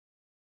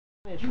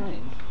A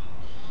train.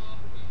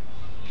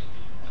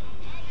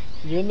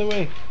 You're in the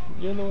way.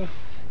 You're in the way.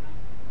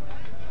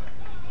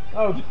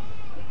 Oh.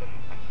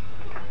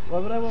 Why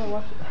would I want to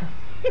watch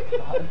it?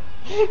 God.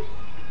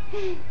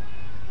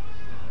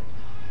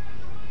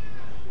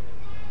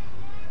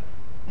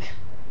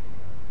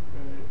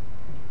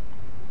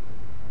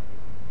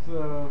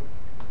 So,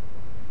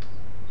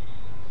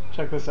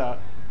 check this out.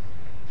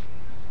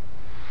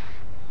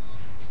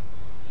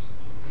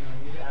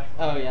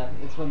 Oh yeah,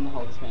 it's when the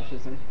Hulk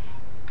smashes him.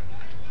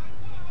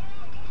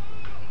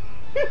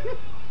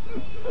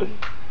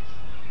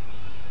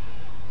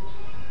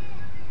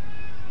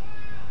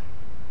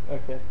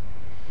 Okay.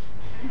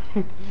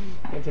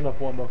 That's enough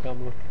wombo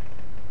combo.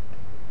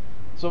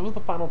 So what was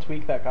the final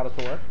tweak that got it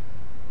to work?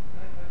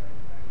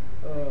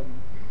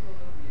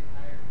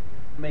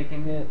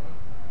 Making it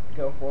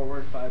go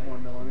forward 5 more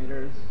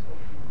millimeters.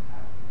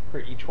 For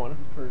each one?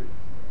 For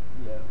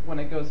yeah, when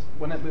it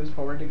moves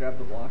forward to grab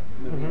the block,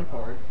 moving it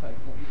forward 5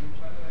 millimeters.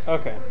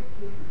 Okay.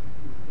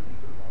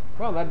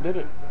 Well, that did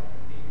it.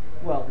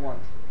 Well,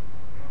 once.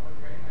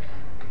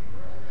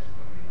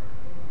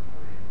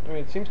 I mean,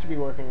 it seems to be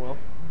working well.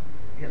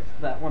 Yes,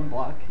 that one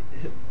block.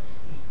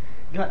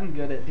 Gotten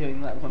good at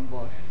doing that one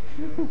block.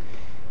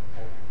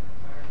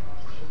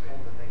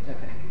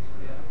 Okay.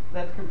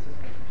 That's consistent.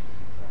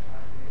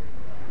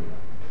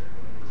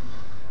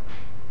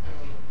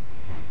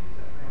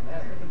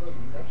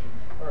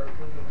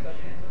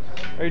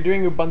 Are you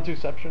doing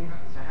Ubuntuception?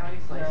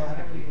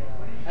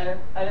 I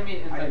didn't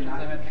mean Inceptions,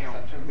 I meant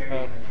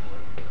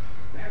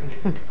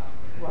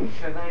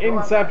Exceptions.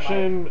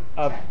 Inception,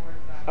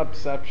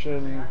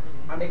 upception,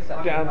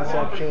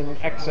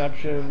 downception,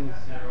 exception.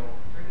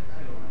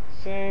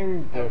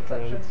 Same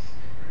difference.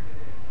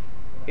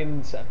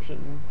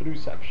 Inception,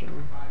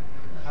 throughception.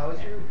 How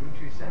is your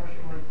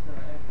Ubuntuception?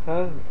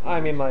 Huh? I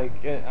mean,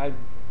 like, I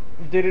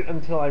did it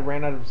until I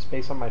ran out of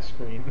space on my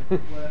screen.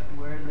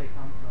 Where do they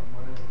come from?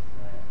 Where is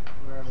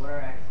that? Where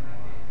are X and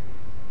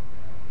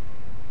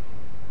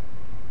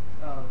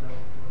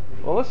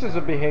Y? Oh, Well, this is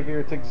a behavior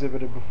it's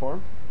exhibited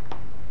before.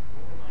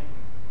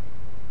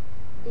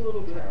 A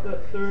little bit.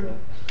 That third.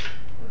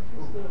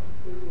 Does it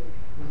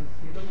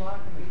see the block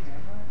in the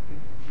camera?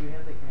 Do we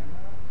have the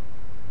camera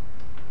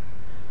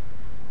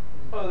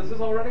up? Oh, this is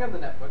all running on the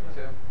netbook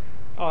too.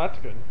 Oh, that's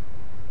good.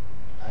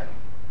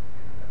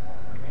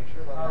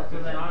 Oh, so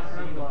then not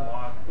see the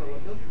block.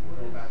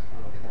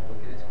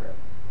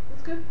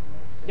 That's good.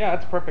 Yeah,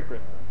 that's perfect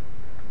grip.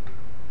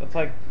 That's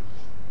like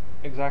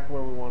exactly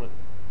where we want it.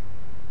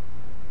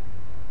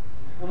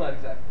 Well, not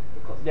exactly,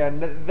 but close. Yeah,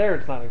 there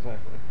it's not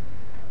exactly.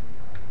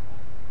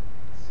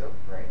 So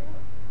bright.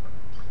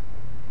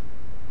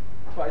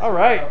 All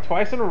right,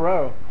 twice in a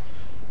row.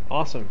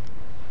 Awesome.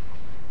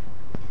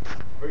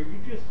 Are you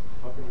just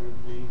fucking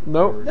with me?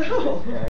 Nope. No.